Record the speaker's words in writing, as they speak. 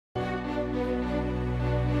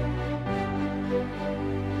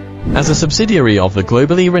As a subsidiary of the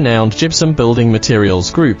globally renowned gypsum building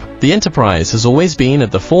materials group, the enterprise has always been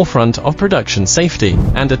at the forefront of production safety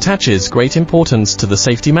and attaches great importance to the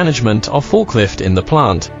safety management of forklift in the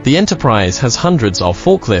plant. The enterprise has hundreds of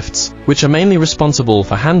forklifts, which are mainly responsible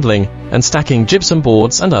for handling and stacking gypsum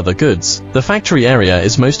boards and other goods. The factory area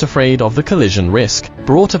is most afraid of the collision risk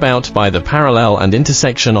brought about by the parallel and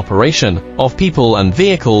intersection operation of people and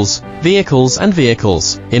vehicles.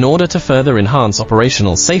 In order to further enhance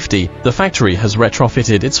operational safety, the factory has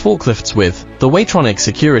retrofitted its forklifts with the Weitronic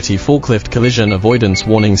Security Forklift Collision Avoidance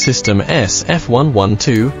Warning System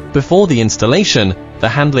SF112. Before the installation, the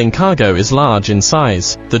handling cargo is large in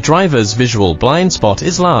size, the driver's visual blind spot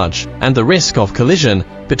is large, and the risk of collision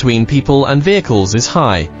between people and vehicles is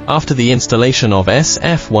high. After the installation of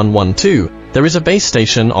SF112, there is a base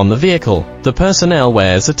station on the vehicle. The personnel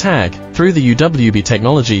wears a tag through the UWB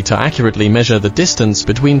technology to accurately measure the distance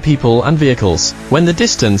between people and vehicles. When the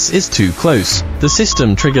distance is too close, the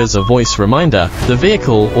system triggers a voice reminder. The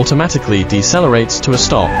vehicle automatically decelerates to a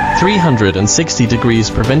stop. 360 degrees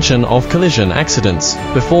prevention of collision accidents.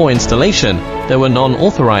 Before installation, there were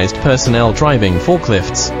non-authorized personnel driving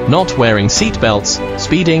forklifts, not wearing seat belts,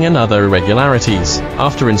 speeding and other irregularities.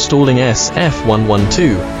 After installing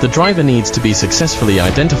SF112, the driver needs to be successfully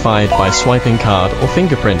identified by swiping card or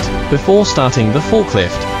fingerprint before starting the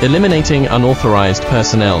forklift, eliminating unauthorized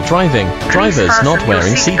personnel driving. Drivers not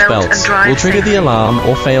wearing seat belts will trigger the alarm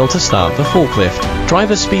or fail to start the forklift.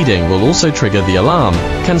 Driver speeding will also trigger the alarm,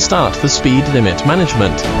 can start the speed limit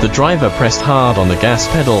management. The driver pressed hard on the gas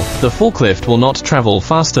pedal. The forklift will not travel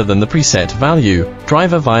faster than the preset value.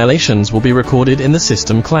 Driver violations will be recorded in the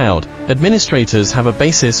system cloud. Administrators have a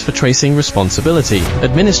basis for tracing responsibility.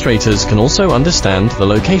 Administrators can also understand the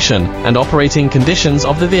location and operating conditions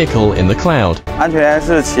of the vehicle in the cloud. 安全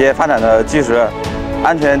是企业发展的基石，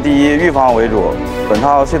安全第一，预防为主。本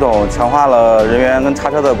套系统强化了人员跟叉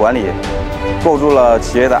车的管理，构筑了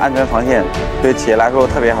企业的安全防线，对企业来说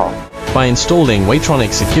特别好。 By installing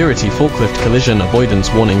Weitronic Security Forklift Collision Avoidance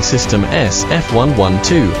Warning System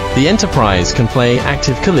SF112, the enterprise can play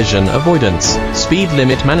active collision avoidance, speed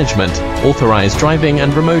limit management, authorized driving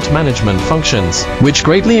and remote management functions, which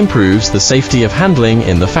greatly improves the safety of handling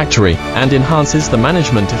in the factory and enhances the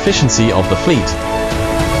management efficiency of the fleet.